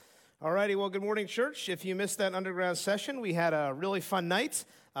Alrighty, well, good morning, church. If you missed that underground session, we had a really fun night.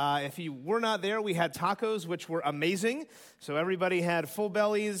 If you were not there, we had tacos, which were amazing. So everybody had full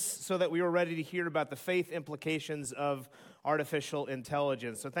bellies so that we were ready to hear about the faith implications of artificial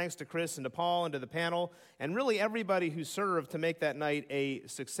intelligence. So thanks to Chris and to Paul and to the panel, and really everybody who served to make that night a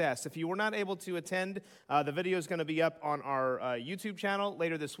success. If you were not able to attend, the video is going to be up on our YouTube channel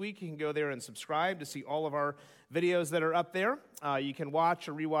later this week. You can go there and subscribe to see all of our videos that are up there. You can watch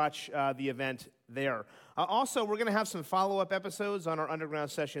or rewatch the event there. Also, we're going to have some follow-up episodes on our Underground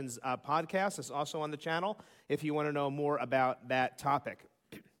Sessions podcast. It's also on the channel if you want to know more about that topic.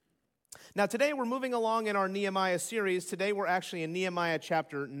 Now, today we're moving along in our Nehemiah series. Today we're actually in Nehemiah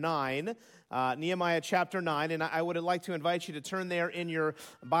chapter 9. Nehemiah chapter 9, and I would like to invite you to turn there in your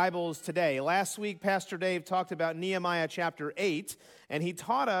Bibles today. Last week, Pastor Dave talked about Nehemiah chapter 8, and he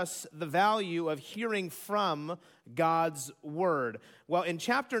taught us the value of hearing from God's Word. Well, in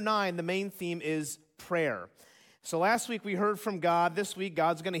chapter 9, the main theme is prayer. So last week we heard from God. This week,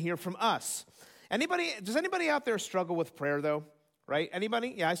 God's going to hear from us. Does anybody out there struggle with prayer, though? Right?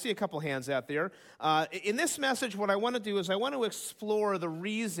 Anybody? Yeah, I see a couple hands out there. In this message, what I want to do is I want to explore the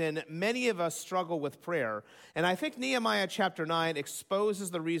reason many of us struggle with prayer. And I think Nehemiah chapter 9 exposes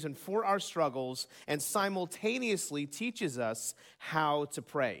the reason for our struggles and simultaneously teaches us how to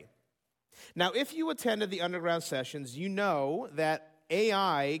pray. Now, if you attended the underground sessions, you know that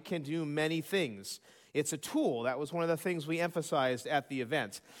AI can do many things. It's a tool. That was one of the things we emphasized at the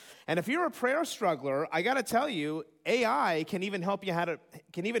event. And if you're a prayer struggler, I got to tell you, AI can even help you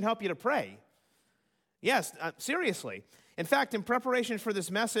to pray. Yes, seriously. In fact, in preparation for this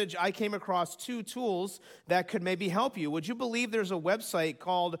message, I came across two tools that could maybe help you. Would you believe there's a website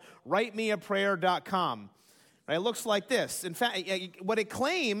called writemeaprayer.com? It looks like this. In fact, what it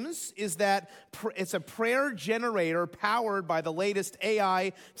claims is that it's a prayer generator powered by the latest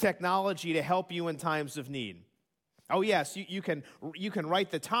AI technology to help you in times of need. Oh, yes, you can write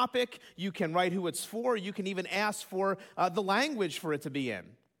the topic, you can write who it's for, you can even ask for the language for it to be in.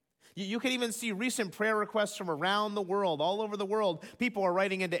 You can even see recent prayer requests from around the world, all over the world. People are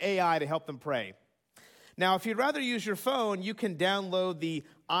writing into AI to help them pray. Now, if you'd rather use your phone, you can download the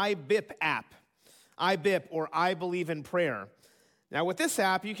iBip app. iBip, or I Believe in Prayer. Now, with this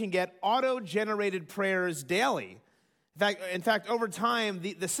app, you can get auto-generated prayers daily. In fact, over time,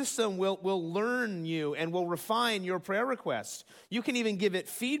 the system will learn you and will refine your prayer requests. You can even give it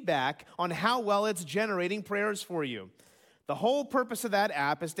feedback on how well it's generating prayers for you. The whole purpose of that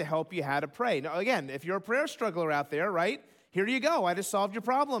app is to help you how to pray. Now, again, if you're a prayer struggler out there, right, here you go. I just solved your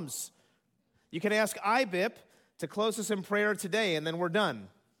problems. You can ask iBip to close us in prayer today, and then we're done.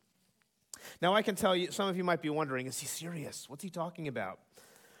 Now, I can tell you, some of you might be wondering, is he serious? What's he talking about?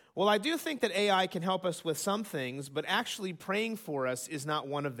 Well, I do think that AI can help us with some things, but actually praying for us is not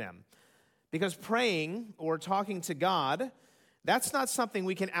one of them. Because praying or talking to God, that's not something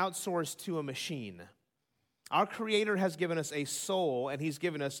we can outsource to a machine. Our Creator has given us a soul, and He's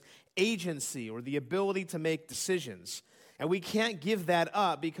given us agency or the ability to make decisions. And we can't give that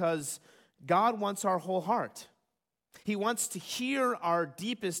up because God wants our whole heart. He wants to hear our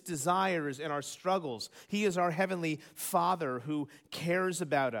deepest desires and our struggles. He is our heavenly Father who cares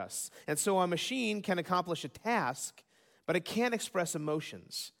about us. And so a machine can accomplish a task, but it can't express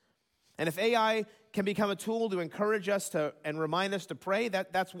emotions. And if AI can become a tool to encourage us and remind us to pray,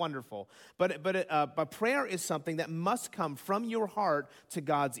 that's wonderful. But prayer is something that must come from your heart to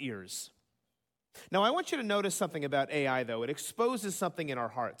God's ears. Now, I want you to notice something about AI, though. It exposes something in our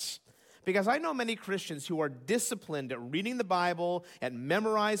hearts. Because I know many Christians who are disciplined at reading the Bible, at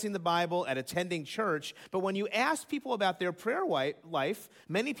memorizing the Bible, at attending church, but when you ask people about their prayer life,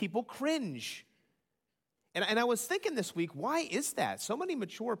 many people cringe. And I was thinking this week, why is that? So many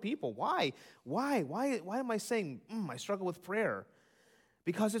mature people, why? Why am I saying, I struggle with prayer?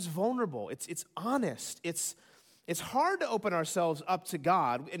 Because it's vulnerable, it's honest, it's hard to open ourselves up to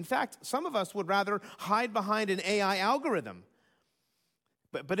God. In fact, some of us would rather hide behind an AI algorithm.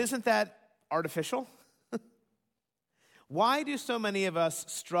 But isn't that artificial? Why do so many of us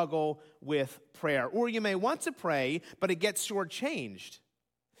struggle with prayer? Or you may want to pray, but it gets shortchanged.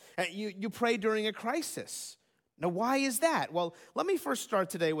 You pray during a crisis. Now, why is that? Well, let me first start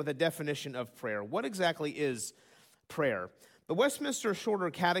today with a definition of prayer. What exactly is prayer? The Westminster Shorter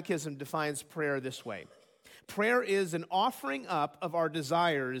Catechism defines prayer this way. Prayer is an offering up of our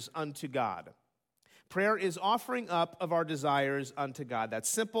desires unto God. Prayer is offering up of our desires unto God. That's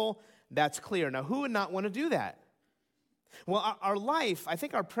simple, that's clear. Now, who would not want to do that? Well, our life, I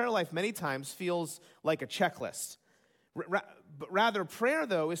think our prayer life many times feels like a checklist. But rather, prayer,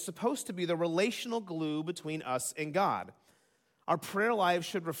 though, is supposed to be the relational glue between us and God. Our prayer lives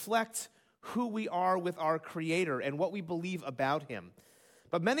should reflect who we are with our Creator and what we believe about Him.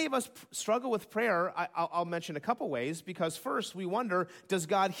 But many of us struggle with prayer. I'll mention a couple ways, because first we wonder, does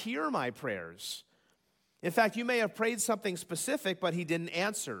God hear my prayers? In fact, you may have prayed something specific, but He didn't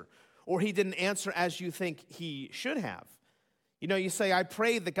answer, or He didn't answer as you think He should have. You know, you say, I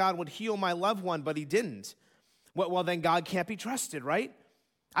prayed that God would heal my loved one, but He didn't. Well, then God can't be trusted, right?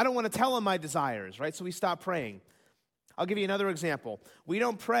 I don't want to tell Him my desires, right? So we stop praying. I'll give you another example. We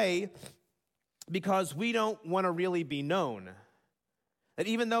don't pray because we don't want to really be known. That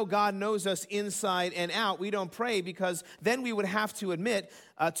even though God knows us inside and out, we don't pray because then we would have to admit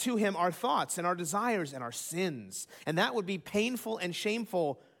to Him our thoughts and our desires and our sins. And that would be painful and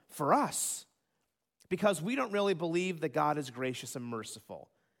shameful for us because we don't really believe that God is gracious and merciful.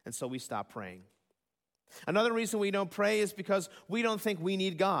 And so we stop praying. Another reason we don't pray is because we don't think we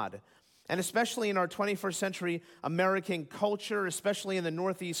need God. And especially in our 21st century American culture, especially in the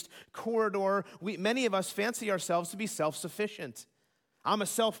Northeast corridor, many of us fancy ourselves to be self-sufficient. I'm a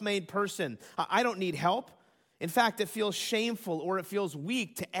self-made person. I don't need help. In fact, it feels shameful or it feels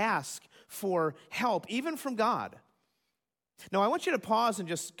weak to ask for help, even from God. Now, I want you to pause and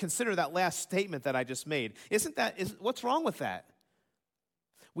just consider that last statement that I just made. What's wrong with that?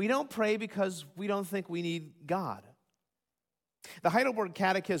 We don't pray because we don't think we need God. The Heidelberg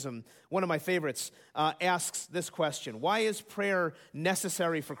Catechism, one of my favorites, asks this question: why is prayer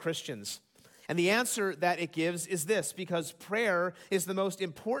necessary for Christians? And the answer that it gives is this: because prayer is the most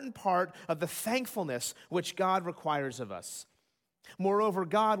important part of the thankfulness which God requires of us. Moreover,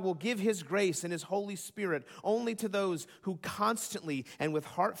 God will give His grace and His Holy Spirit only to those who constantly and with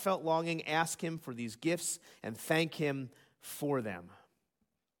heartfelt longing ask Him for these gifts and thank Him for them.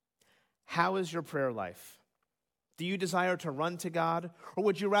 How is your prayer life? Do you desire to run to God, or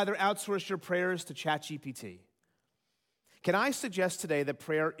would you rather outsource your prayers to ChatGPT? Can I suggest today that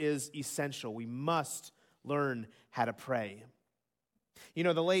prayer is essential? We must learn how to pray. You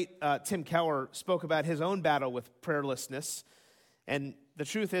know, the late Tim Keller spoke about his own battle with prayerlessness, and the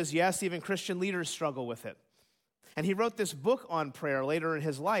truth is, yes, even Christian leaders struggle with it. And he wrote this book on prayer later in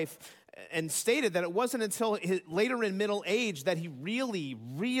his life and stated that it wasn't until later in middle age that he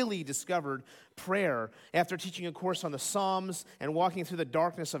really discovered prayer. After teaching a course on the Psalms and walking through the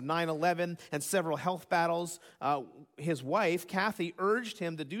darkness of 9/11 and several health battles, his wife, Kathy, urged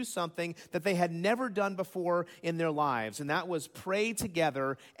him to do something that they had never done before in their lives, and that was pray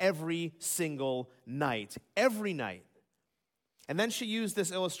together every single night. Every night. And then she used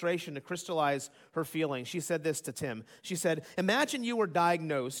this illustration to crystallize her feelings. She said this to Tim. She said, imagine you were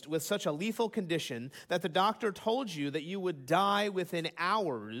diagnosed with such a lethal condition that the doctor told you that you would die within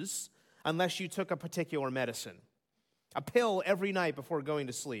hours unless you took a particular medicine, a pill every night before going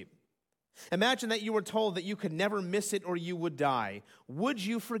to sleep. Imagine that you were told that you could never miss it or you would die. Would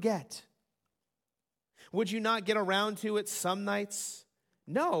you forget? Would you not get around to it some nights?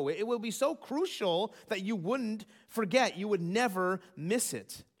 No, it will be so crucial that you wouldn't forget. You would never miss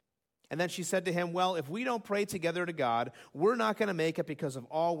it. And then she said to him, well, if we don't pray together to God, we're not going to make it because of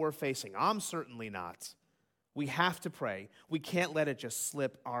all we're facing. I'm certainly not. We have to pray. We can't let it just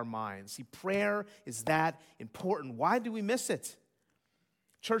slip our minds. See, prayer is that important. Why do we miss it?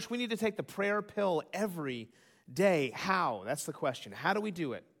 Church, we need to take the prayer pill every day. How? That's the question. How do we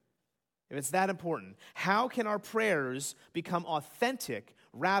do it? If it's that important, how can our prayers become authentic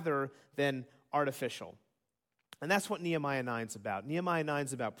rather than artificial? And that's what Nehemiah 9 is about. Nehemiah 9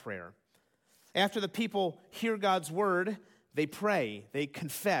 is about prayer. After the people hear God's word, they pray, they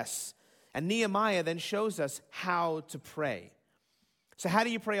confess. And Nehemiah then shows us how to pray. So how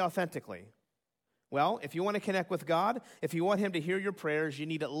do you pray authentically? Well, if you want to connect with God, if you want Him to hear your prayers, you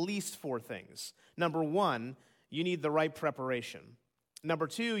need at least 4 things. Number 1, you need the right preparation. Number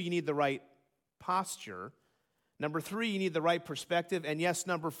 2, you need the right posture. Number 3, you need the right perspective. And yes,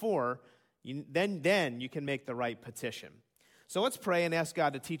 number 4, then you can make the right petition. So let's pray and ask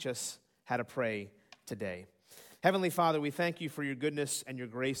God to teach us how to pray today. Heavenly Father, we thank you for your goodness and your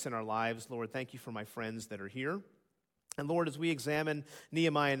grace in our lives. Lord, thank you for my friends that are here. And Lord, as we examine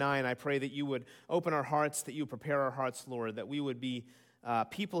Nehemiah 9, I pray that you would open our hearts, that you would prepare our hearts, Lord, that we would be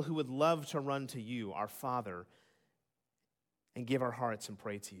people who would love to run to you, our Father, and give our hearts and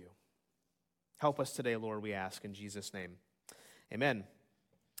pray to you. Help us today, Lord, we ask in Jesus' name. Amen.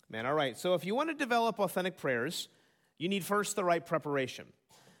 Amen. All right, so if you want to develop authentic prayers, you need first the right preparation.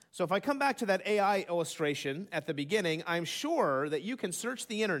 So if I come back to that AI illustration at the beginning, I'm sure that you can search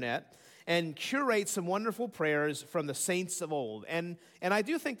the internet and curate some wonderful prayers from the saints of old. And I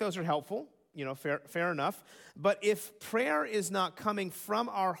do think those are helpful. You know, fair enough. But if prayer is not coming from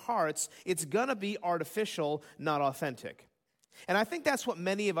our hearts, it's going to be artificial, not authentic. And I think that's what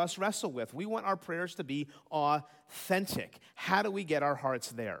many of us wrestle with. We want our prayers to be authentic. How do we get our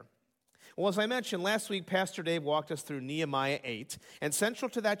hearts there? Well, as I mentioned, last week, Pastor Dave walked us through Nehemiah 8, and central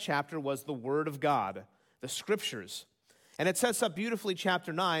to that chapter was the Word of God, the Scriptures. And it sets up beautifully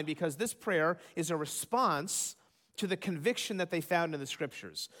chapter 9 because this prayer is a response to the conviction that they found in the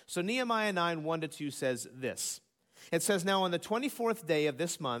Scriptures. So Nehemiah 9, 1-2 says this. It says, "Now on the 24th day of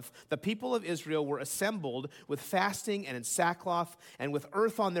this month, the people of Israel were assembled with fasting and in sackcloth and with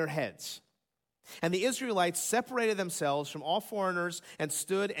earth on their heads. And the Israelites separated themselves from all foreigners and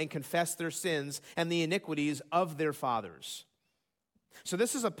stood and confessed their sins and the iniquities of their fathers." So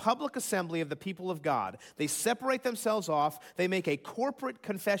this is a public assembly of the people of God. They separate themselves off. They make a corporate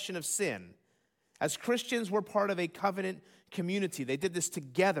confession of sin. As Christians, we're part of a covenant community. They did this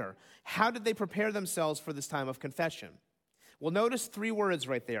together. How did they prepare themselves for this time of confession? Well, notice three words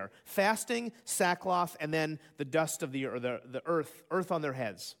right there: fasting, sackcloth, and then the dust of the earth on their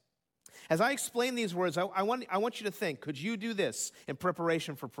heads. As I explain these words, I want you to think, could you do this in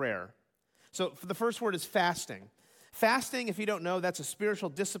preparation for prayer? So the first word is fasting. Fasting, if you don't know, that's a spiritual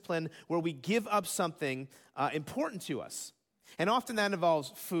discipline where we give up something important to us. And often that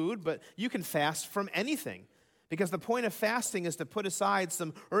involves food, but you can fast from anything. Because the point of fasting is to put aside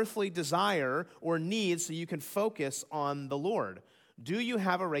some earthly desire or need so you can focus on the Lord. Do you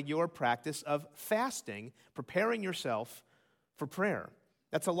have a regular practice of fasting, preparing yourself for prayer?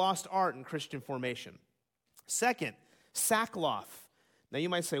 That's a lost art in Christian formation. Second, sackcloth. Now you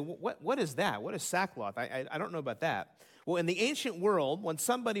might say, what is that? What is sackcloth? I don't know about that. Well, in the ancient world, when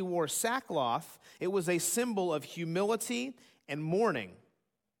somebody wore sackcloth, it was a symbol of humility and mourning.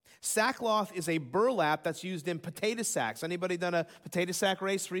 Sackcloth is a burlap that's used in potato sacks. Anybody done a potato sack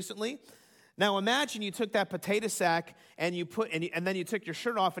race recently? Now imagine you took that potato sack and then you took your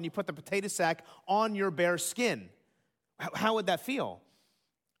shirt off and you put the potato sack on your bare skin. How would that feel?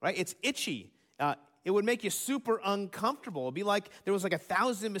 Right? It's itchy. It would make you super uncomfortable. It'd be like there was like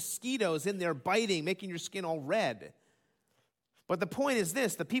 1,000 mosquitoes in there biting, making your skin all red. But the point is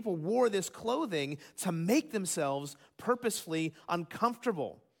this: the people wore this clothing to make themselves purposefully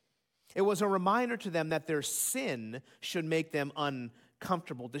uncomfortable. It was a reminder to them that their sin should make them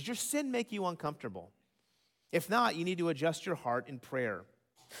uncomfortable. Does your sin make you uncomfortable? If not, you need to adjust your heart in prayer.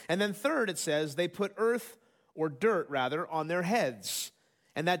 And then third, it says they put earth, or dirt rather, on their heads.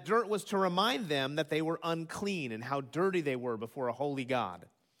 And that dirt was to remind them that they were unclean and how dirty they were before a holy God.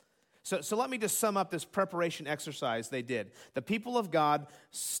 So let me just sum up this preparation exercise they did. The people of God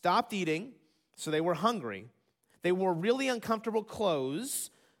stopped eating, so they were hungry. They wore really uncomfortable clothes.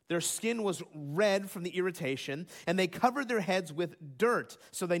 Their skin was red from the irritation, and they covered their heads with dirt,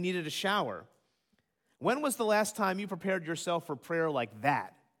 so they needed a shower. When was the last time you prepared yourself for prayer like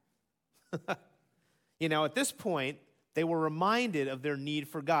that? At this point, they were reminded of their need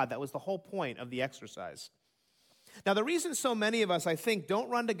for God. That was the whole point of the exercise. Now, the reason so many of us, I think, don't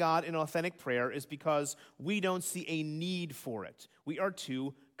run to God in authentic prayer is because we don't see a need for it. We are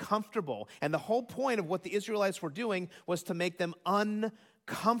too comfortable. And the whole point of what the Israelites were doing was to make them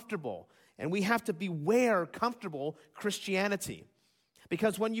uncomfortable. And we have to beware comfortable Christianity.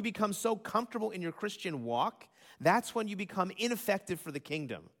 Because when you become so comfortable in your Christian walk, that's when you become ineffective for the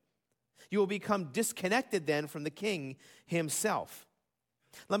kingdom. You will become disconnected then from the King himself.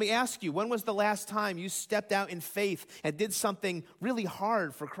 Let me ask you, when was the last time you stepped out in faith and did something really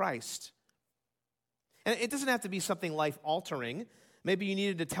hard for Christ? And it doesn't have to be something life-altering. Maybe you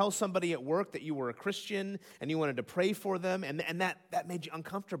needed to tell somebody at work that you were a Christian and you wanted to pray for them, and that made you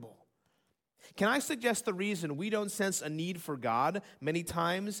uncomfortable. Can I suggest the reason we don't sense a need for God many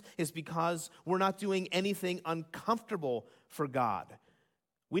times is because we're not doing anything uncomfortable for God?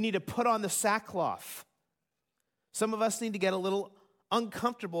 We need to put on the sackcloth. Some of us need to get a little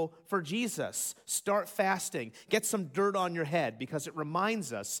uncomfortable for Jesus. Start fasting. Get some dirt on your head because it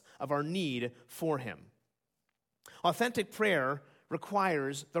reminds us of our need for him. Authentic prayer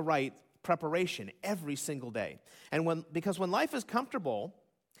requires the right preparation every single day. Because when life is comfortable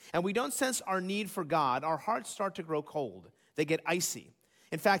and we don't sense our need for God, our hearts start to grow cold. They get icy.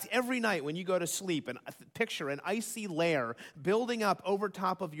 In fact, every night when you go to sleep, picture an icy layer building up over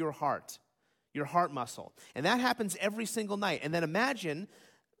top of your heart muscle. And that happens every single night. And then imagine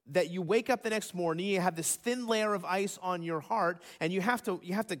that you wake up the next morning, you have this thin layer of ice on your heart, and you have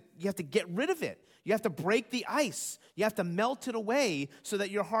to get rid of it. You have to break the ice. You have to melt it away so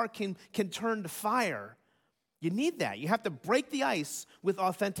that your heart can turn to fire. You need that. You have to break the ice with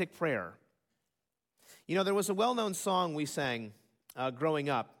authentic prayer. There was a well-known song we sang growing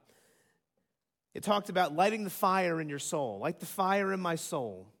up. It talked about lighting the fire in your soul. Light the fire in my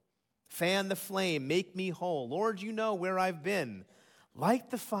soul. Fan the flame, make me whole. Lord, you know where I've been. Light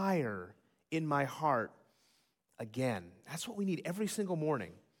the fire in my heart again. That's what we need every single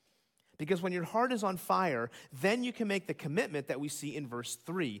morning. Because when your heart is on fire, then you can make the commitment that we see in verse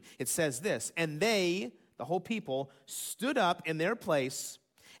 3. It says this, and they, the whole people, stood up in their place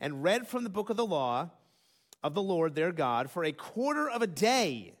and read from the book of the law of the Lord their God for a quarter of a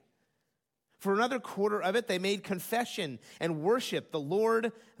day. For another quarter of it, they made confession and worshiped the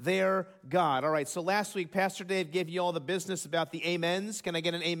Lord their God. All right, so last week, Pastor Dave gave you all the business about the amens. Can I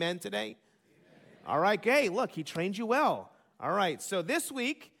get an amen today? Amen. All right, hey, look, he trained you well. All right, so this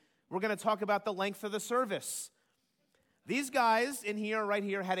week, we're going to talk about the length of the service. These guys in here, right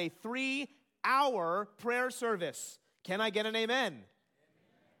here, had a 3-hour prayer service. Can I get an amen? Amen?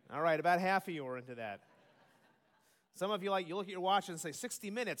 All right, about half of you are into that. Some of you, you look at your watch and say, 60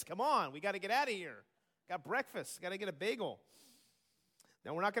 minutes, come on, we got to get out of here. Got breakfast, got to get a bagel.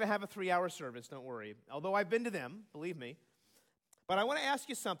 Now, we're not going to have a 3-hour service, don't worry. Although I've been to them, believe me. But I want to ask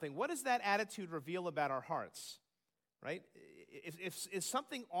you something. What does that attitude reveal about our hearts? Right? Is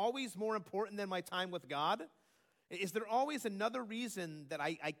something always more important than my time with God? Is there always another reason that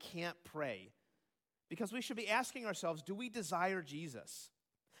I can't pray? Because we should be asking ourselves, do we desire Jesus?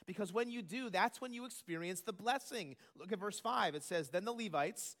 Because when you do, that's when you experience the blessing. Look at verse 5. It says, then the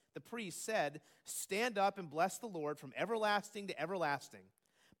Levites, the priests, said, stand up and bless the Lord from everlasting to everlasting.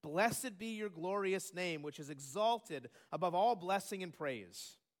 Blessed be your glorious name, which is exalted above all blessing and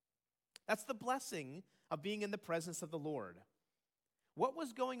praise. That's the blessing of being in the presence of the Lord. What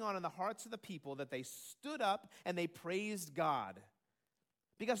was going on in the hearts of the people that they stood up and they praised God?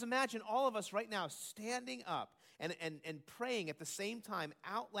 Because imagine all of us right now standing up and praying at the same time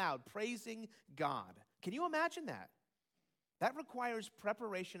out loud, praising God. Can you imagine that? That requires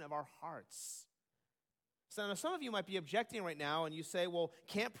preparation of our hearts. So now some of you might be objecting right now and you say, well,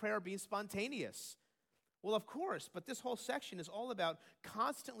 can't prayer be spontaneous? Well, of course, but this whole section is all about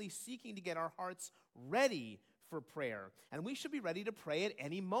constantly seeking to get our hearts ready for prayer. And we should be ready to pray at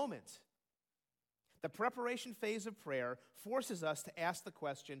any moment. The preparation phase of prayer forces us to ask the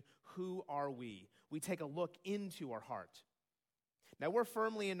question, who are we? We take a look into our heart. Now, we're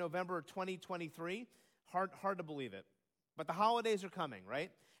firmly in November 2023. Hard to believe it. But the holidays are coming, right?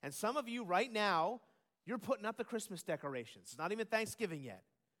 And some of you right now, you're putting up the Christmas decorations. It's not even Thanksgiving yet.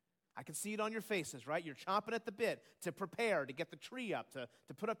 I can see it on your faces, right? You're chomping at the bit to prepare, to get the tree up, to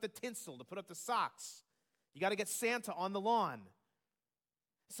put up the tinsel, to put up the socks. You got to get Santa on the lawn.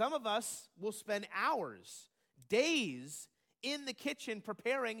 Some of us will spend hours, days in the kitchen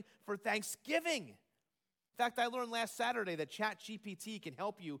preparing for Thanksgiving. In fact, I learned last Saturday that ChatGPT can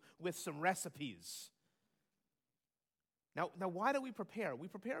help you with some recipes. Now, why do we prepare? We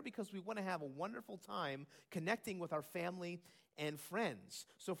prepare because we want to have a wonderful time connecting with our family and friends.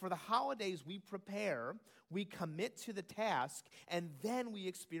 So for the holidays, we prepare, we commit to the task, and then we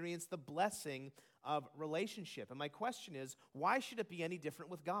experience the blessing of relationship. And my question is, why should it be any different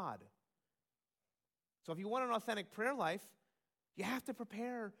with God? So if you want an authentic prayer life, you have to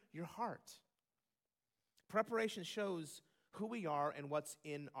prepare your heart. Preparation shows who we are and what's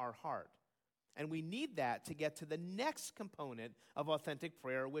in our heart. And we need that to get to the next component of authentic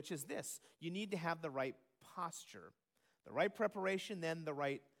prayer, which is this. You need to have the right posture. The right preparation, then the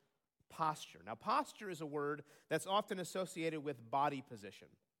right posture. Now, posture is a word that's often associated with body position.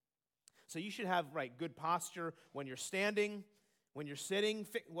 So you should have, good posture when you're standing, when you're sitting.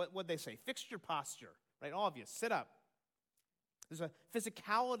 What they say? Fix your posture, right? All of you, sit up. There's a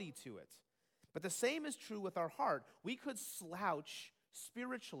physicality to it. But the same is true with our heart. We could slouch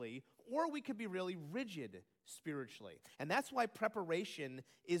spiritually, or we could be really rigid spiritually. And that's why preparation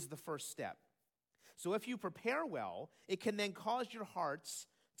is the first step. So if you prepare well, it can then cause your hearts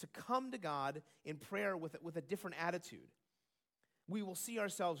to come to God in prayer with a different attitude. We will see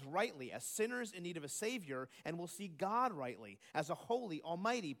ourselves rightly as sinners in need of a Savior, and we'll see God rightly as a holy,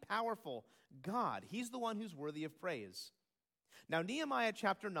 almighty, powerful God. He's the one who's worthy of praise. Now, Nehemiah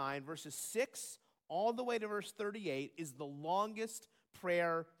chapter 9, verses 6 all the way to verse 38 is the longest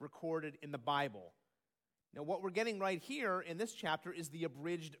prayer recorded in the Bible. Now, what we're getting right here in this chapter is the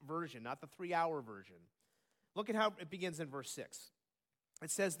abridged version, not the 3-hour version. Look at how it begins in verse 6.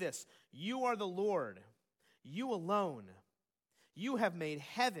 It says this, "You are the Lord, you alone. You have made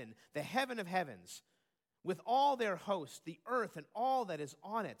heaven, the heaven of heavens, with all their host, the earth and all that is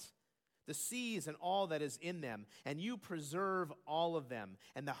on it, the seas and all that is in them, and you preserve all of them,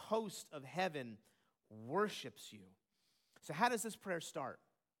 and the host of heaven worships you." So how does this prayer start?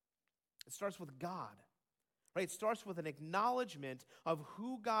 It starts with God. Right? It starts with an acknowledgement of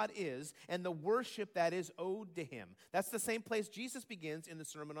who God is and the worship that is owed to him. That's the same place Jesus begins in the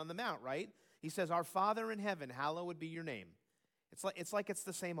Sermon on the Mount, right? He says, "Our Father in heaven, hallowed be your name." It's like it's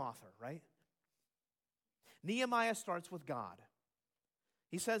the same author, right? Nehemiah starts with God.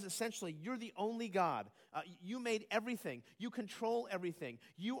 He says essentially, you're the only God. You made everything. You control everything.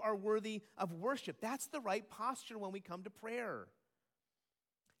 You are worthy of worship. That's the right posture when we come to prayer.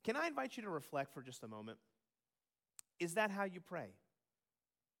 Can I invite you to reflect for just a moment? Is that how you pray?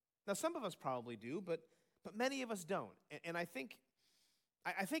 Now, some of us probably do, but many of us don't. And I think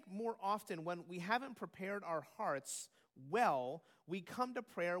more often when we haven't prepared our hearts well, we come to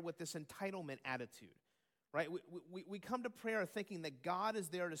prayer with this entitlement attitude, right? We come to prayer thinking that God is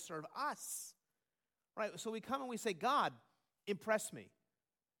there to serve us, right? So we come and we say, "God, impress me.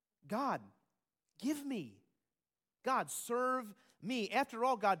 God, give me. God, serve me. After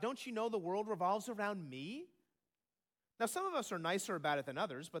all, God, don't you know the world revolves around me?" Now, some of us are nicer about it than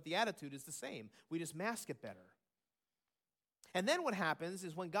others, but the attitude is the same. We just mask it better. And then what happens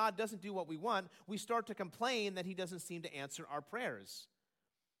is when God doesn't do what we want, we start to complain that he doesn't seem to answer our prayers.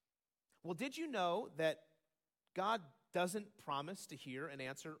 Well, did you know that God doesn't promise to hear and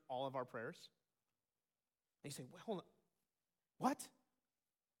answer all of our prayers? And you say, "Well, hold on. What?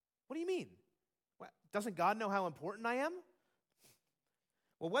 What do you mean? Doesn't God know how important I am?"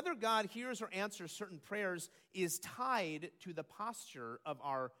 Well, whether God hears or answers certain prayers is tied to the posture of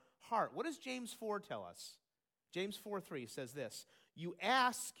our heart. What does James 4 tell us? James 4:3 says this, "You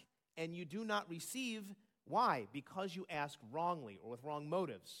ask and you do not receive. Why? Because you ask wrongly or with wrong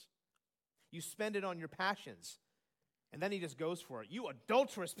motives. You spend it on your passions." And then he just goes for it. "You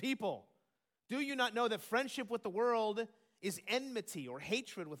adulterous people, do you not know that friendship with the world is enmity or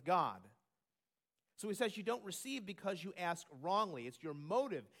hatred with God?" So he says you don't receive because you ask wrongly. It's your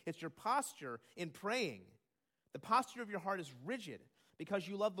motive. It's your posture in praying. The posture of your heart is rigid because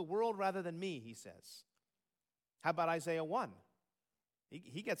you love the world rather than me, he says. How about Isaiah 1?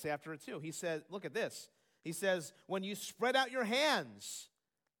 He gets after it too. He says, look at this. He says, "When you spread out your hands,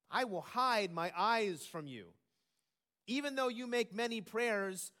 I will hide my eyes from you. Even though you make many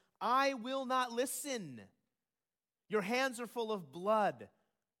prayers, I will not listen. Your hands are full of blood."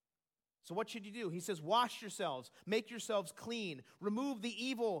 So what should you do? He says, "Wash yourselves, make yourselves clean, remove the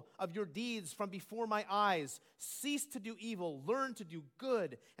evil of your deeds from before my eyes. Cease to do evil, learn to do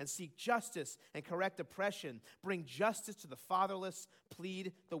good, and seek justice and correct oppression. Bring justice to the fatherless,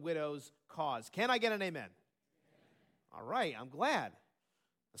 plead the widow's cause." Can I get an amen? All right, I'm glad.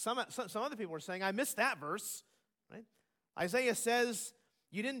 Some other people are saying, "I missed that verse." Right? Isaiah says,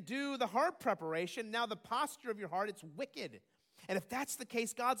 you didn't do the heart preparation. Now the posture of your heart, it's wicked. And if that's the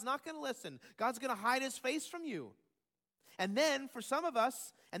case, God's not going to listen. God's going to hide his face from you. And then, for some of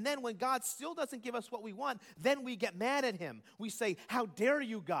us, and then when God still doesn't give us what we want, then we get mad at him. We say, "How dare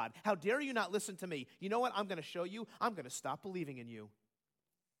you, God? How dare you not listen to me? You know what? I'm going to show you. I'm going to stop believing in you."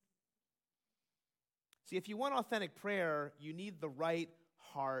 See, if you want authentic prayer, you need the right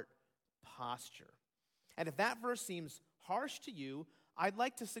heart posture. And if that verse seems harsh to you, I'd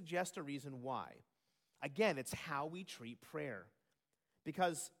like to suggest a reason why. Again, it's how we treat prayer.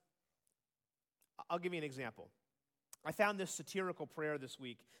 Because, I'll give you an example. I found this satirical prayer this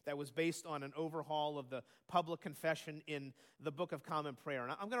week that was based on an overhaul of the public confession in the Book of Common Prayer.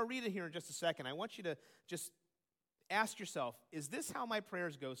 And I'm going to read it here in just a second. I want you to just ask yourself, is this how my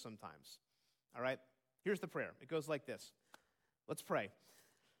prayers go sometimes? All right? Here's the prayer. It goes like this. Let's pray.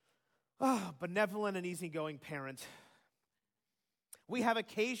 "Oh, benevolent and easygoing parent, we have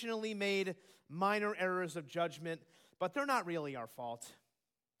occasionally made minor errors of judgment, but they're not really our fault.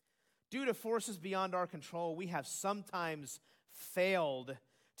 Due to forces beyond our control, we have sometimes failed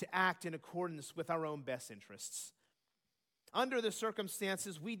to act in accordance with our own best interests. Under the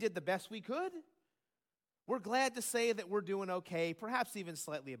circumstances, we did the best we could. We're glad to say that we're doing okay, perhaps even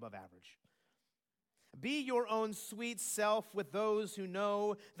slightly above average. Be your own sweet self with those who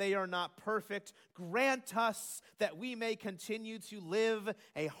know they are not perfect. Grant us that we may continue to live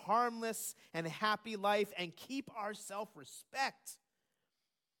a harmless and happy life and keep our self-respect.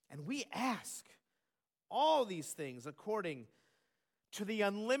 And we ask all these things according to the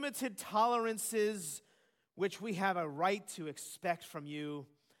unlimited tolerances which we have a right to expect from you.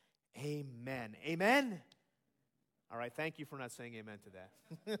 Amen." Amen? All right, thank you for not saying amen to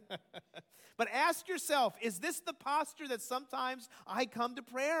that. But ask yourself, is this the posture that sometimes I come to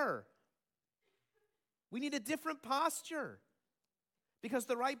prayer? We need a different posture. Because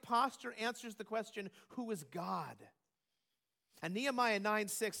the right posture answers the question, who is God? And Nehemiah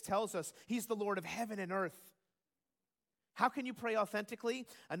 9:6 tells us he's the Lord of heaven and earth. How can you pray authentically?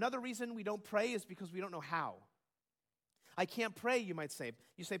 Another reason we don't pray is because we don't know how. I can't pray, you might say.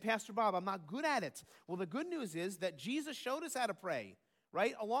 You say, Pastor Bob, I'm not good at it. Well, the good news is that Jesus showed us how to pray,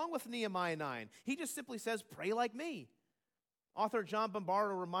 right? Along with Nehemiah 9. He just simply says, pray like me. Author John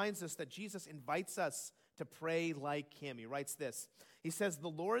Bombardo reminds us that Jesus invites us to pray like him. He writes this. He says, the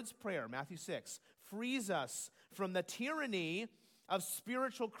Lord's Prayer, Matthew 6, frees us from the tyranny of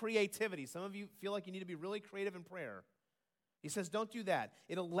spiritual creativity. Some of you feel like you need to be really creative in prayer. He says, don't do that.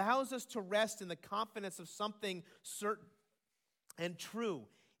 It allows us to rest in the confidence of something certain and true.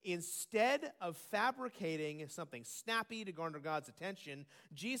 Instead of fabricating something snappy to garner God's attention,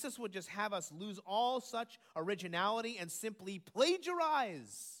 Jesus would just have us lose all such originality and simply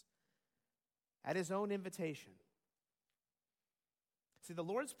plagiarize at his own invitation. See, the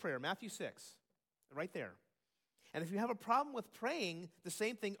Lord's Prayer, Matthew 6, right there. And if you have a problem with praying the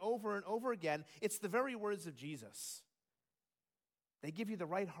same thing over and over again, it's the very words of Jesus. They give you the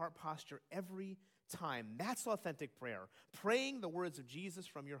right heart posture every time. That's authentic prayer. Praying the words of Jesus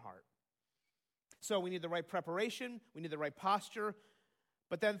from your heart. So we need the right preparation. We need the right posture.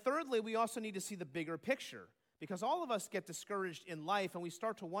 But then thirdly, we also need to see the bigger picture. Because all of us get discouraged in life and we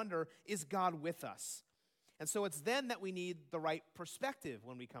start to wonder, is God with us? And so it's then that we need the right perspective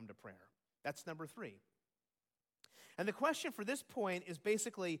when we come to prayer. That's number 3. And the question for this point is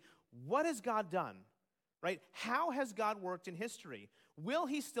basically, what has God done? Right? How has God worked in history? Will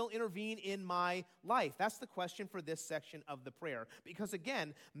he still intervene in my life? That's the question for this section of the prayer. Because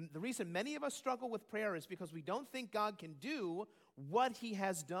again, the reason many of us struggle with prayer is because we don't think God can do what he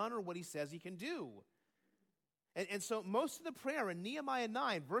has done or what he says he can do. And so most of the prayer in Nehemiah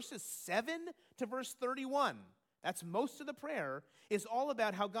 9, verses 7 to verse 31, that's most of the prayer, is all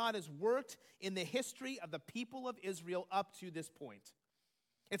about how God has worked in the history of the people of Israel up to this point.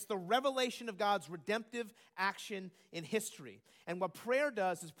 It's the revelation of God's redemptive action in history. And what prayer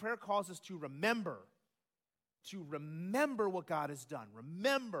does is prayer calls us to remember what God has done.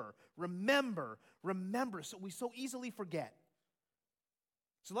 Remember. So we so easily forget.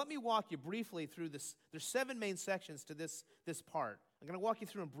 So let me walk you briefly through this. There's 7 main sections to this part. I'm going to walk you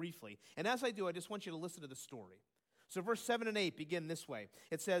through them briefly. And as I do, I just want you to listen to the story. So verse 7 and 8 begin this way.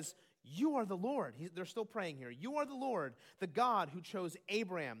 It says, you are the Lord. They're still praying here. You are the Lord, the God who chose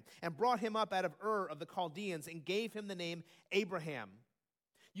Abraham and brought him up out of Ur of the Chaldeans and gave him the name Abraham.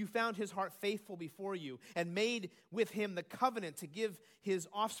 You found his heart faithful before you and made with him the covenant to give his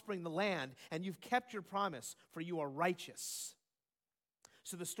offspring the land, and you've kept your promise, for you are righteous.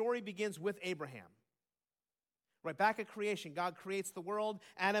 So the story begins with Abraham. Right back at creation, God creates the world.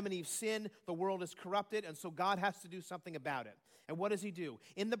 Adam and Eve sin. The world is corrupted, and so God has to do something about it. And what does he do?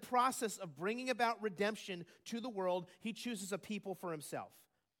 In the process of bringing about redemption to the world, he chooses a people for himself.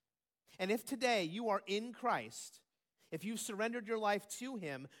 And if today you are in Christ, if you've surrendered your life to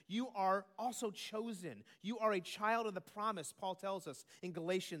him, you are also chosen. You are a child of the promise, Paul tells us in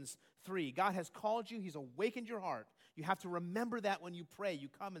Galatians 3. God has called you. He's awakened your heart. You have to remember that when you pray. You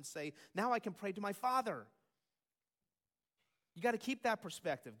come and say, now I can pray to my Father. You got to keep that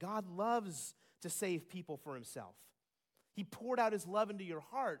perspective. God loves to save people for himself. He poured out his love into your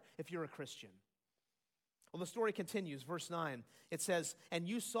heart if you're a Christian. Well, the story continues, verse 9. It says, and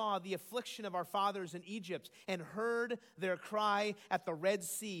you saw the affliction of our fathers in Egypt and heard their cry at the Red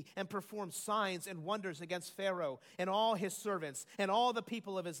Sea and performed signs and wonders against Pharaoh and all his servants and all the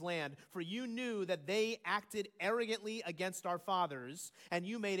people of his land. For you knew that they acted arrogantly against our fathers, and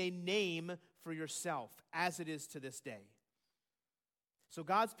you made a name for yourself, as it is to this day. So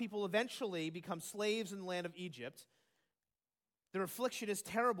God's people eventually become slaves in the land of Egypt. Their affliction is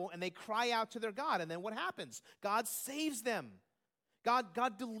terrible, and they cry out to their God. And then what happens? God saves them. God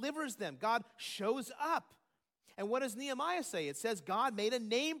delivers them. God shows up. And what does Nehemiah say? It says God made a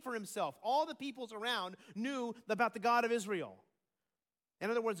name for himself. All the peoples around knew about the God of Israel. In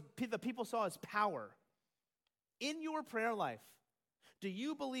other words, the people saw his power. In your prayer life, do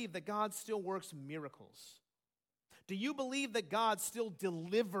you believe that God still works miracles? Do you believe that God still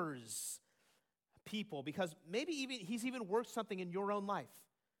delivers people? Because maybe he's even worked something in your own life,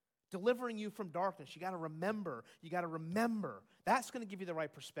 delivering you from darkness. You got to remember. That's going to give you the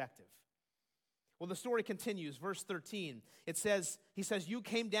right perspective. Well, the story continues, verse 13. He says, you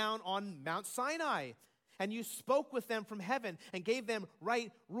came down on Mount Sinai, and you spoke with them from heaven and gave them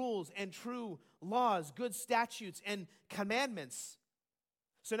right rules and true laws, good statutes and commandments.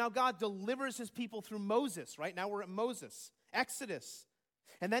 So now God delivers his people through Moses, right? Now we're at Moses, Exodus.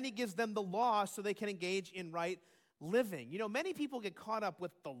 And then he gives them the law so they can engage in right living. You know, many people get caught up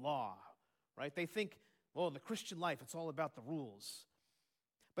with the law, right? They think, well, in the Christian life, it's all about the rules.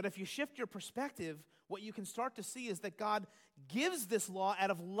 But if you shift your perspective, what you can start to see is that God gives this law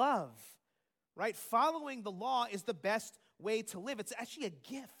out of love, right? Following the law is the best way to live. It's actually a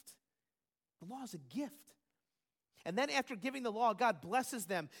gift. The law is a gift. And then after giving the law, God blesses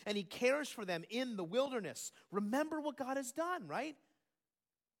them and he cares for them in the wilderness. Remember what God has done, right?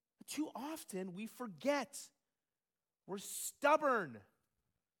 Too often we forget. We're stubborn.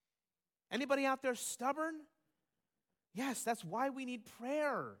 Anybody out there stubborn? Yes, that's why we need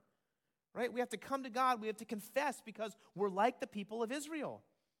prayer, right? We have to come to God. We have to confess because we're like the people of Israel.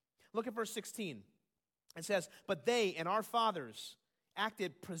 Look at verse 16. It says, "But they and our fathers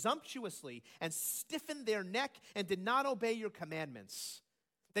acted presumptuously and stiffened their neck and did not obey your commandments.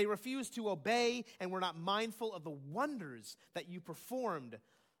 They refused to obey and were not mindful of the wonders that you performed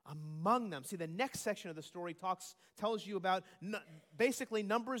among them." See, the next section of the story tells you about basically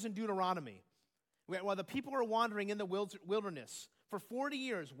Numbers and Deuteronomy. While the people are wandering in the wilderness for 40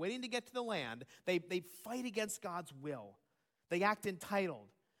 years, waiting to get to the land, they fight against God's will. They act entitled.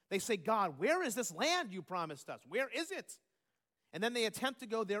 They say, "God, where is this land you promised us? Where is it?" And then they attempt to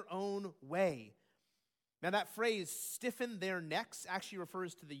go their own way. Now that phrase, "stiffen their necks," actually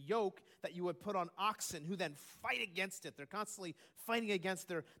refers to the yoke that you would put on oxen who then fight against it. They're constantly fighting against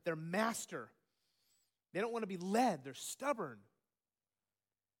their master. They don't want to be led. They're stubborn.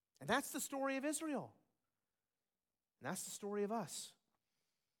 And that's the story of Israel. And that's the story of us.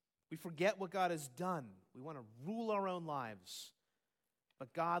 We forget what God has done. We want to rule our own lives.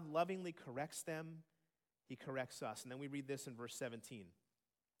 But God lovingly corrects them. He corrects us. And then we read this in verse 17.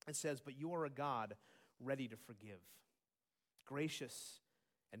 It says, "But you are a God ready to forgive, gracious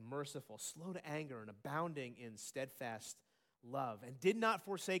and merciful, slow to anger and abounding in steadfast love, and did not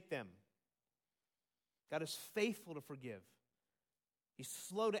forsake them." God is faithful to forgive. He's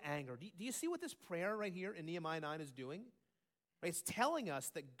slow to anger. Do you see what this prayer right here in Nehemiah 9 is doing? Right? It's telling us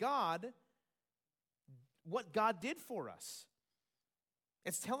that what God did for us.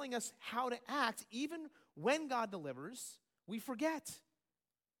 It's telling us how to act even when God delivers, we forget.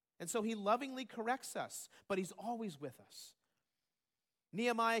 And so he lovingly corrects us, but he's always with us.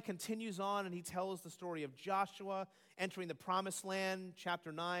 Nehemiah continues on and he tells the story of Joshua entering the promised land,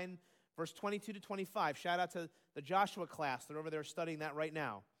 chapter 9, verse 22 to 25. Shout out to the Joshua class. They're over there studying that right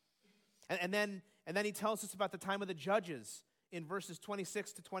now. And then he tells us about the time of the judges in verses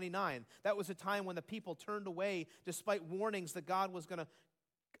 26 to 29. That was a time when the people turned away despite warnings that God was going to,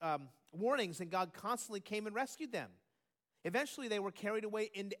 and God constantly came and rescued them. Eventually, they were carried away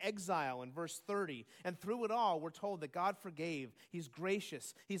into exile in verse 30. And through it all, we're told that God forgave. He's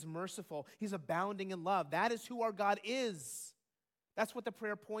gracious. He's merciful. He's abounding in love. That is who our God is. That's what the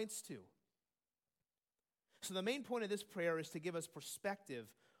prayer points to. So the main point of this prayer is to give us perspective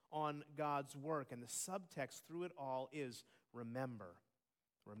on God's work. And the subtext through it all is remember,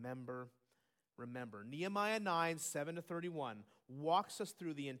 remember, remember. Nehemiah 9, 7 to 31 walks us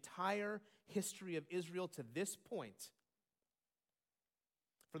through the entire history of Israel to this point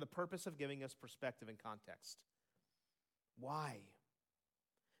for the purpose of giving us perspective and context. Why?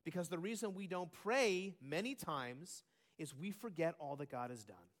 Because the reason we don't pray many times is we forget all that God has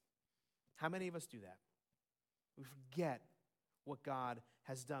done. How many of us do that? We forget what God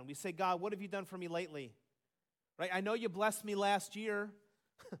has done. We say, "God, what have you done for me lately?" Right? I know you blessed me last year.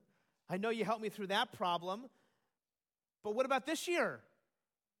 I know you helped me through that problem. But what about this year?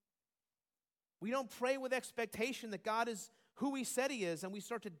 We don't pray with expectation that God is who he said he is, and we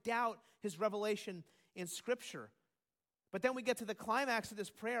start to doubt his revelation in Scripture. But then we get to the climax of this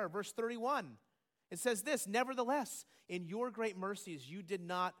prayer, verse 31. It says this, "Nevertheless, in your great mercies, you did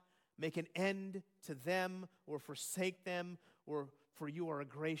not make an end to them or forsake them, for you are a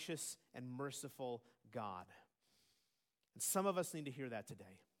gracious and merciful God." And some of us need to hear that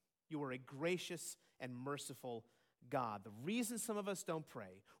today. You are a gracious and merciful God. The reason some of us don't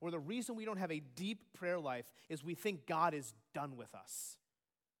pray, or the reason we don't have a deep prayer life, is we think God is done with us.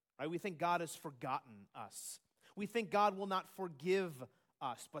 Right? We think God has forgotten us. We think God will not forgive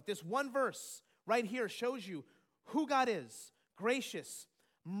us. But this one verse right here shows you who God is: gracious,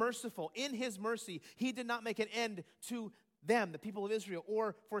 merciful. In his mercy, he did not make an end to them, the people of Israel,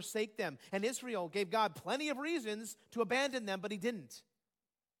 or forsake them. And Israel gave God plenty of reasons to abandon them, but he didn't.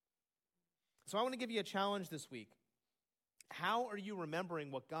 So I want to give you a challenge this week. How are you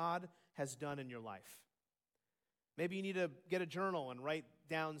remembering what God has done in your life? Maybe you need to get a journal and write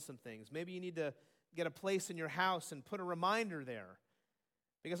down some things. Maybe you need to get a place in your house and put a reminder there.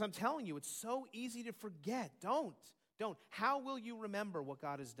 Because I'm telling you, it's so easy to forget. Don't. How will you remember what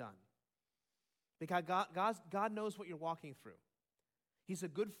God has done? Because God knows what you're walking through. He's a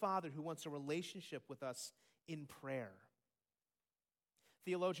good father who wants a relationship with us in prayer.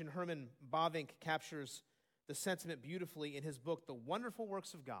 Theologian Herman Bavinck captures the sentiment beautifully in his book, The Wonderful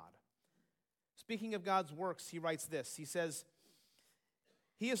Works of God. Speaking of God's works, he writes this. He says,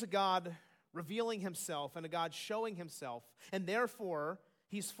 He is a God revealing himself and a God showing himself, and therefore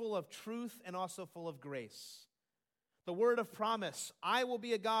he's full of truth and also full of grace. The word of promise, I will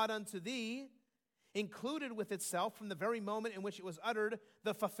be a God unto thee, included with itself from the very moment in which it was uttered,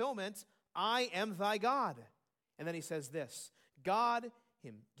 the fulfillment, I am thy God. And then he says this, God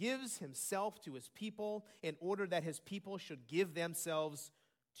gives himself to his people in order that his people should give themselves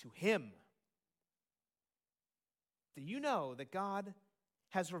to him. Do you know that God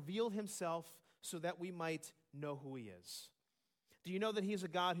has revealed himself so that we might know who he is? Do you know that he is a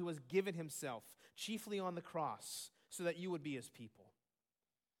God who has given himself chiefly on the cross so that you would be his people?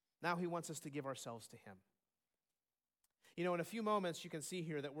 Now he wants us to give ourselves to him. You know, in a few moments you can see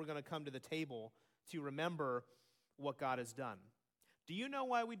here that we're going to come to the table to remember what God has done. Do you know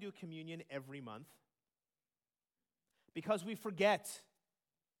why we do communion every month? Because we forget.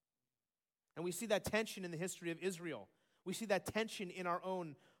 And we see that tension in the history of Israel. We see that tension in our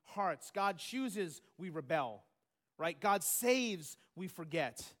own hearts. God chooses, we rebel, right? God saves, we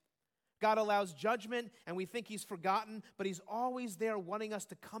forget. God allows judgment, and we think he's forgotten, but he's always there wanting us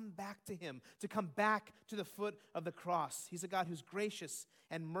to come back to him, to come back to the foot of the cross. He's a God who's gracious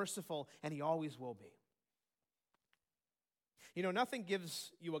and merciful, and he always will be. You know, nothing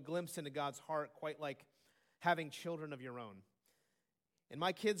gives you a glimpse into God's heart quite like having children of your own. And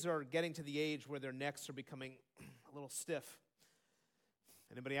my kids are getting to the age where their necks are becoming a little stiff.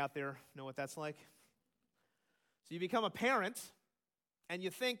 Anybody out there know what that's like? So you become a parent, and you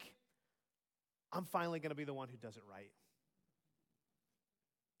think, I'm finally going to be the one who does it right.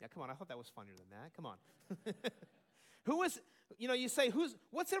 Yeah, come on, I thought that was funnier than that. Come on. You say,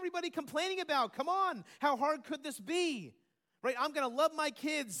 what's everybody complaining about? Come on, how hard could this be? Right, I'm going to love my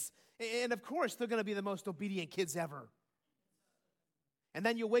kids, and of course, they're going to be the most obedient kids ever. And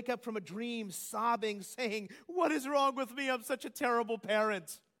then you wake up from a dream sobbing, saying, what is wrong with me? I'm such a terrible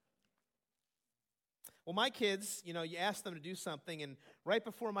parent. Well, my kids, you ask them to do something, and right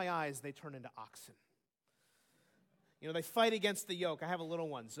before my eyes, they turn into oxen. They fight against the yoke. I have a little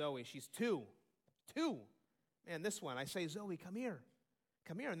one, Zoe. She's two. Man, this one, I say, Zoe, come here.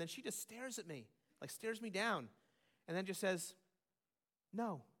 Come here. And then she just stares at me, stares me down. And then just says,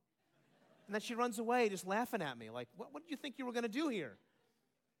 no. And then she runs away just laughing at me, what did you think you were going to do here?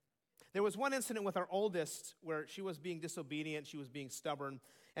 There was one incident with our oldest where she was being disobedient, she was being stubborn,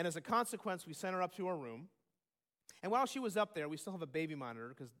 and as a consequence, we sent her up to her room. And while she was up there, we still have a baby monitor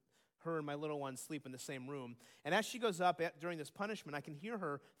because her and my little one sleep in the same room. And as she goes up during this punishment, I can hear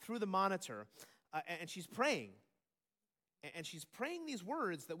her through the monitor, and she's praying. And she's praying these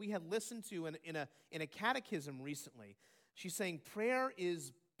words that we had listened to in a catechism recently. She's saying, prayer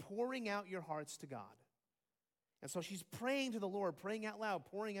is pouring out your hearts to God. And so she's praying to the Lord, praying out loud,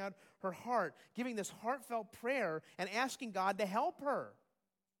 pouring out her heart, giving this heartfelt prayer and asking God to help her.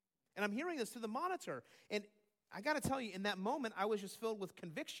 And I'm hearing this through the monitor. And I got to tell you, in that moment, I was just filled with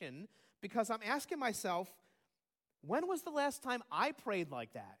conviction because I'm asking myself, when was the last time I prayed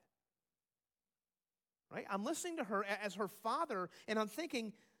like that? Right? I'm listening to her as her father, and I'm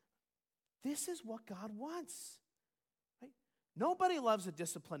thinking, this is what God wants. Right? Nobody loves a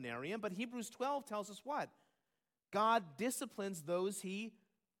disciplinarian, but Hebrews 12 tells us what? God disciplines those he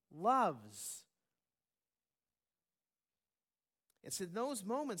loves. It's in those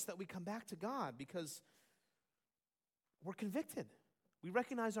moments that we come back to God because we're convicted. We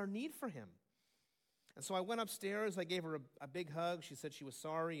recognize our need for him. And so I went upstairs, I gave her a big hug. She said she was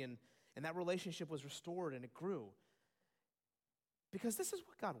sorry, and that relationship was restored and it grew. Because this is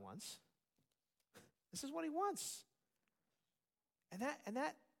what God wants. This is what he wants. And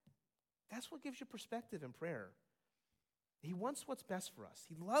that's what gives you perspective in prayer. He wants what's best for us.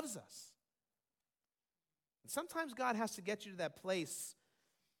 He loves us. And sometimes God has to get you to that place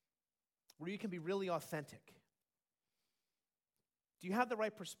where you can be really authentic. Do you have the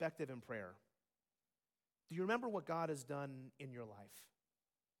right perspective in prayer? Do you remember what God has done in your life?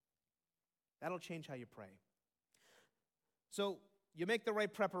 That'll change how you pray. So you make the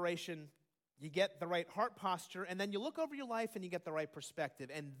right preparation, you get the right heart posture, and then you look over your life and you get the right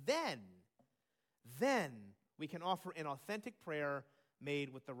perspective. And then we can offer an authentic prayer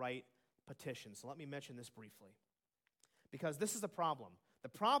made with the right petition. So let me mention this briefly. Because this is the problem. The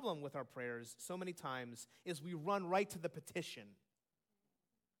problem with our prayers so many times is we run right to the petition.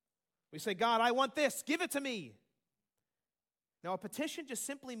 We say, God, I want this. Give it to me. Now, a petition just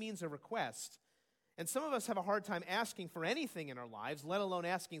simply means a request. And some of us have a hard time asking for anything in our lives, let alone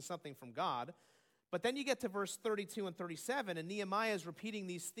asking something from God. But then you get to verse 32 and 37, and Nehemiah is repeating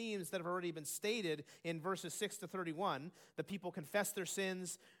these themes that have already been stated in verses 6 to 31. The people confess their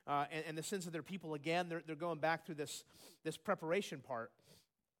sins and the sins of their people again. They're going back through this preparation part.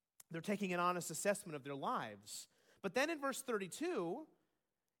 They're taking an honest assessment of their lives. But then in verse 32,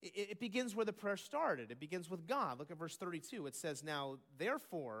 it begins where the prayer started. It begins with God. Look at verse 32. It says, "Now,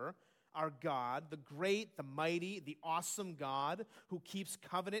 therefore, our God, the great, the mighty, the awesome God who keeps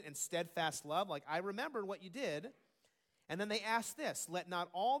covenant and steadfast love." Like, I remembered what you did. And then they ask this, "Let not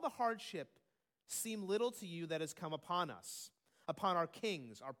all the hardship seem little to you that has come upon us, upon our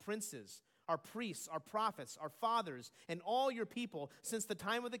kings, our princes, our priests, our prophets, our fathers, and all your people, since the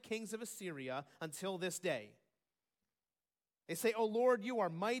time of the kings of Assyria until this day." They say, "O Lord, you are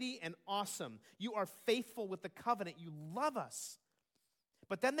mighty and awesome. You are faithful with the covenant. You love us."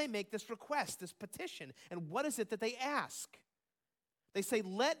 But then they make this request, this petition. And what is it that they ask? They say,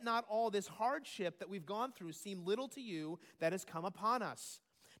 "Let not all this hardship that we've gone through seem little to you that has come upon us."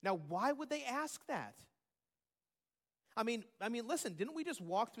 Now, why would they ask that? I mean, listen, didn't we just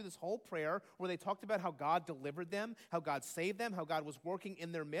walk through this whole prayer where they talked about how God delivered them, how God saved them, how God was working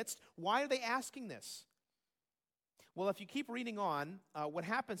in their midst? Why are they asking this? Well, if you keep reading on, what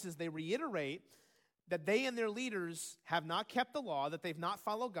happens is they reiterate that they and their leaders have not kept the law, that they've not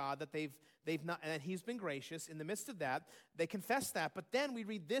followed God, that they've not, and He's been gracious. In the midst of that, they confess that. But then we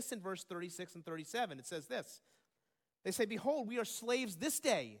read this in verse 36 and 37. It says this. They say, "Behold, we are slaves this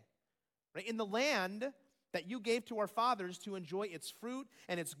day, right, in the land that you gave to our fathers to enjoy its fruit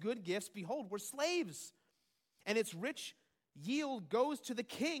and its good gifts. Behold, we're slaves, and its rich yield goes to the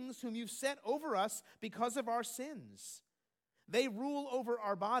kings whom you've set over us because of our sins. They rule over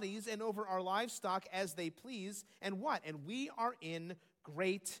our bodies and over our livestock as they please." And what? "And we are in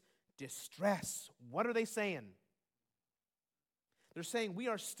great distress." What are they saying? They're saying we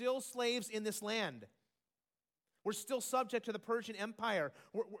are still slaves in this land. We're still subject to the Persian Empire.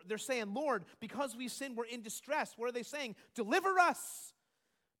 They're saying, "Lord, because we've sinned, we're in distress." What are they saying? "Deliver us.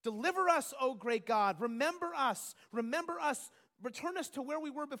 Deliver us, O great God. Remember us. Remember us. Return us to where we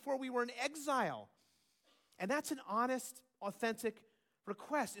were before we were in exile." And that's an honest, authentic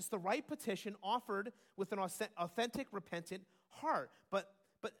request. It's the right petition offered with an authentic, repentant heart. But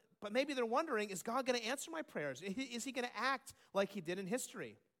maybe they're wondering, is God going to answer my prayers? Is He going to act like He did in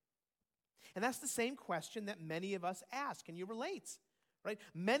history? And that's the same question that many of us ask. Can you relate? Right?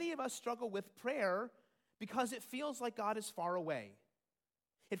 Many of us struggle with prayer because it feels like God is far away.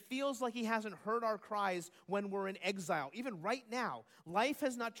 It feels like He hasn't heard our cries when we're in exile. Even right now, life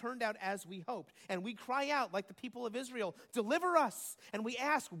has not turned out as we hoped. And we cry out like the people of Israel, "Deliver us." And we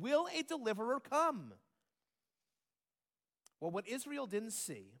ask, will a deliverer come? Well, what Israel didn't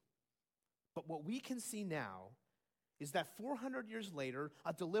see, but what we can see now, is that 400 years later,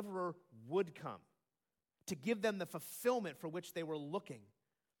 a deliverer would come to give them the fulfillment for which they were looking.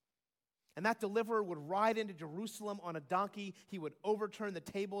 And that deliverer would ride into Jerusalem on a donkey. He would overturn the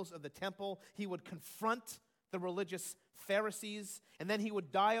tables of the temple. He would confront the religious Pharisees. And then He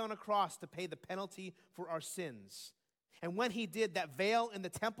would die on a cross to pay the penalty for our sins. And when He did, that veil in the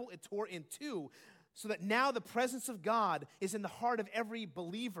temple, it tore in two, so that now the presence of God is in the heart of every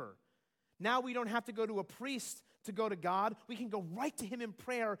believer. Now we don't have to go to a priest to go to God. We can go right to Him in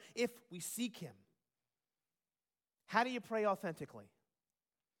prayer if we seek Him. How do you pray authentically?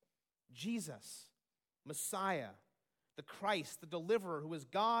 Jesus, Messiah, the Christ, the deliverer, who is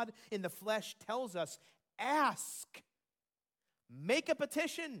God in the flesh, tells us, ask. Make a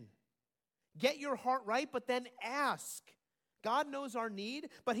petition. Get your heart right, but then ask. God knows our need,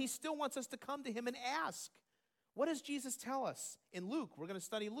 but He still wants us to come to Him and ask. What does Jesus tell us in Luke? We're going to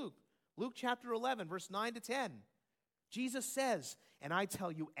study Luke. Luke chapter 11, verse 9 to 10. Jesus says, "And I tell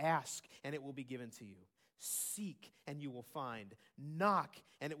you, ask, and it will be given to you. Seek, and you will find. Knock,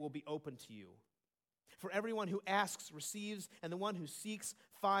 and it will be opened to you. For everyone who asks receives, and the one who seeks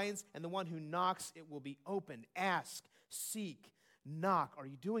finds, and the one who knocks, it will be opened." Ask, seek, knock. Are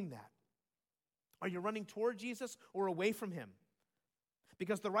you doing that? Are you running toward Jesus or away from Him?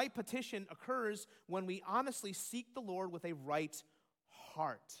 Because the right petition occurs when we honestly seek the Lord with a right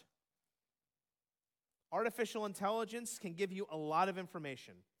heart. Artificial intelligence can give you a lot of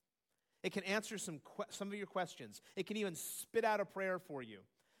information. It can answer some of your questions. It can even spit out a prayer for you.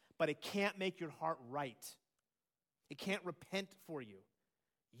 But it can't make your heart right. It can't repent for you.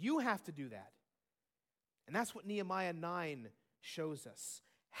 You have to do that. And that's what Nehemiah 9 shows us.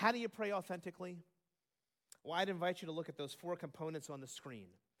 How do you pray authentically? Well, I'd invite you to look at those 4 components on the screen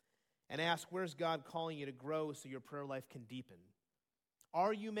and ask, where's God calling you to grow so your prayer life can deepen?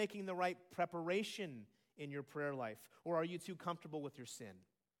 Are you making the right preparation in your prayer life, or are you too comfortable with your sin?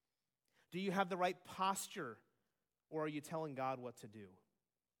 Do you have the right posture, or are you telling God what to do?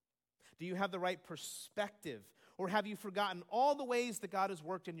 Do you have the right perspective, or have you forgotten all the ways that God has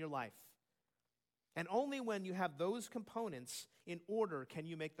worked in your life? And only when you have those components in order can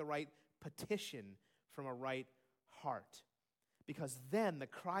you make the right petition from a right heart. Because then the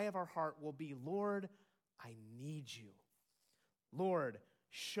cry of our heart will be, Lord, I need you. Lord,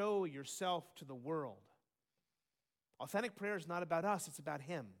 show yourself to the world. Authentic prayer is not about us, it's about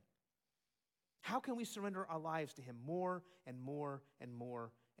Him. How can we surrender our lives to Him more and more and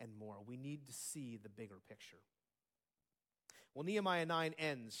more and more? We need to see the bigger picture. Well, Nehemiah 9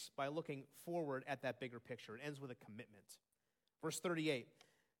 ends by looking forward at that bigger picture. It ends with a commitment. Verse 38,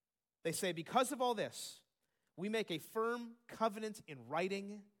 they say, because of all this, we make a firm covenant in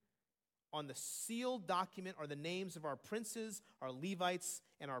writing. On the sealed document are the names of our princes, our Levites,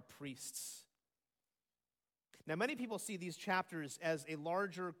 and our priests. Now, many people see these chapters as a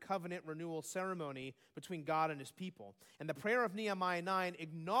larger covenant renewal ceremony between God and His people. And the prayer of Nehemiah 9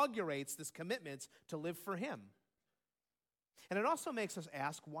 inaugurates this commitment to live for Him. And it also makes us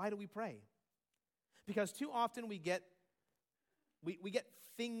ask, why do we pray? Because too often we get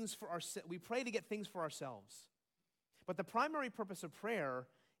things for ourselves. We pray to get things for ourselves. But the primary purpose of prayer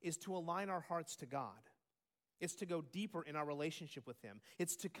is to align our hearts to God. It's to go deeper in our relationship with Him.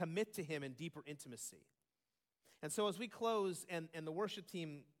 It's to commit to Him in deeper intimacy. And so as we close and the worship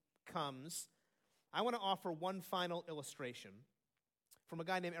team comes, I want to offer one final illustration from a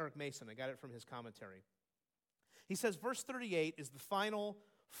guy named Eric Mason. I got it from his commentary. He says verse 38 is the final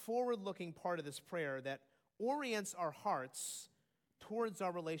forward-looking part of this prayer that orients our hearts towards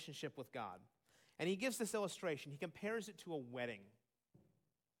our relationship with God. And he gives this illustration. He compares it to a wedding.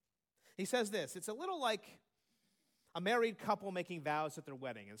 He says this, it's a little like a married couple making vows at their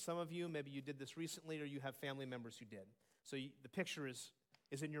wedding. And some of you, maybe you did this recently or you have family members who did. So the picture is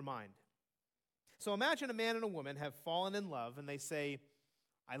in your mind. So imagine a man and a woman have fallen in love and they say,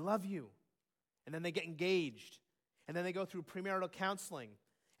 I love you. And then they get engaged. And then they go through premarital counseling.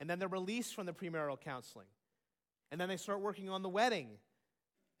 And then they're released from the premarital counseling. And then they start working on the wedding.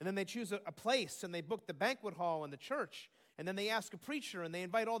 And then they choose a place and they book the banquet hall and the church. And then they ask a preacher and they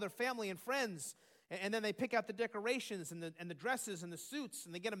invite all their family and friends. And then they pick out the decorations and the dresses and the suits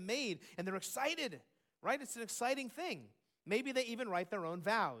and they get them made. And they're excited, right? It's an exciting thing. Maybe they even write their own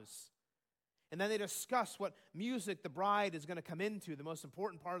vows. And then they discuss what music the bride is going to come into, the most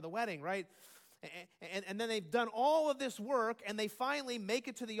important part of the wedding, right? And then they've done all of this work and they finally make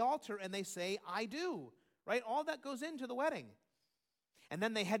it to the altar and they say, I do, right? All that goes into the wedding. And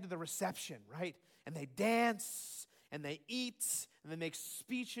then they head to the reception, right? And they dance and they eat and they make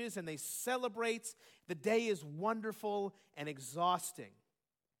speeches and they celebrate. The day is wonderful and exhausting.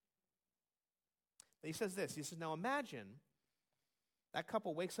 He says this, he says, now imagine that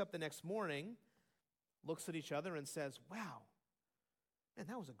couple wakes up the next morning, looks at each other and says, wow, man,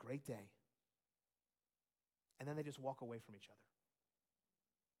 that was a great day. And then they just walk away from each other.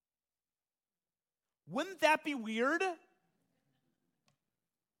 Wouldn't that be weird?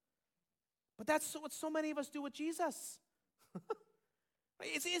 But that's what so many of us do with Jesus.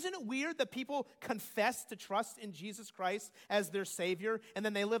 Isn't it weird that people confess to trust in Jesus Christ as their Savior and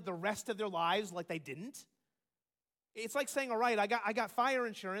then they live the rest of their lives like they didn't? It's like saying, all right, I got fire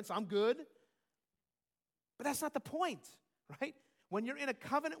insurance, I'm good. But that's not the point, right? When you're in a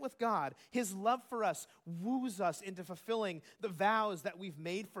covenant with God, His love for us woos us into fulfilling the vows that we've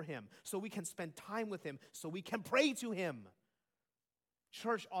made for Him so we can spend time with Him, so we can pray to Him.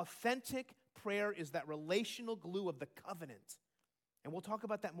 Church, authentic prayer is that relational glue of the covenant. And we'll talk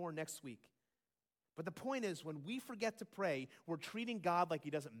about that more next week. But the point is, when we forget to pray, we're treating God like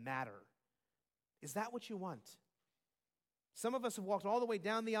He doesn't matter. Is that what you want? Some of us have walked all the way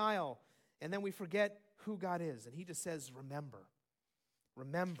down the aisle, and then we forget who God is. And He just says, remember,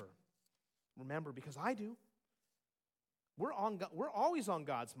 because I do. We're always on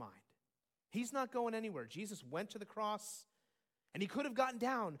God's mind. He's not going anywhere. Jesus went to the cross, and He could have gotten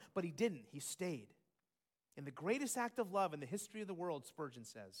down, but He didn't. He stayed. In the greatest act of love in the history of the world, Spurgeon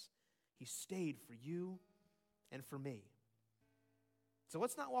says, He stayed for you and for me. So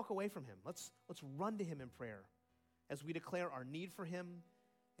let's not walk away from Him. Let's run to Him in prayer as we declare our need for Him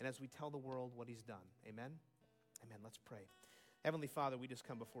and as we tell the world what He's done. Amen? Amen. Let's pray. Heavenly Father, we just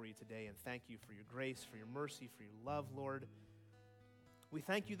come before You today and thank You for Your grace, for Your mercy, for Your love, Lord. We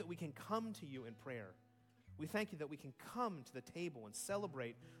thank You that we can come to You in prayer. We thank You that we can come to the table and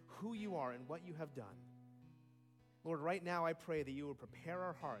celebrate who You are and what You have done. Lord, right now I pray that You would prepare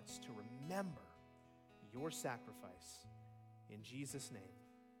our hearts to remember Your sacrifice. In Jesus' name,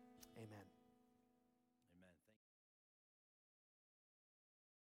 amen.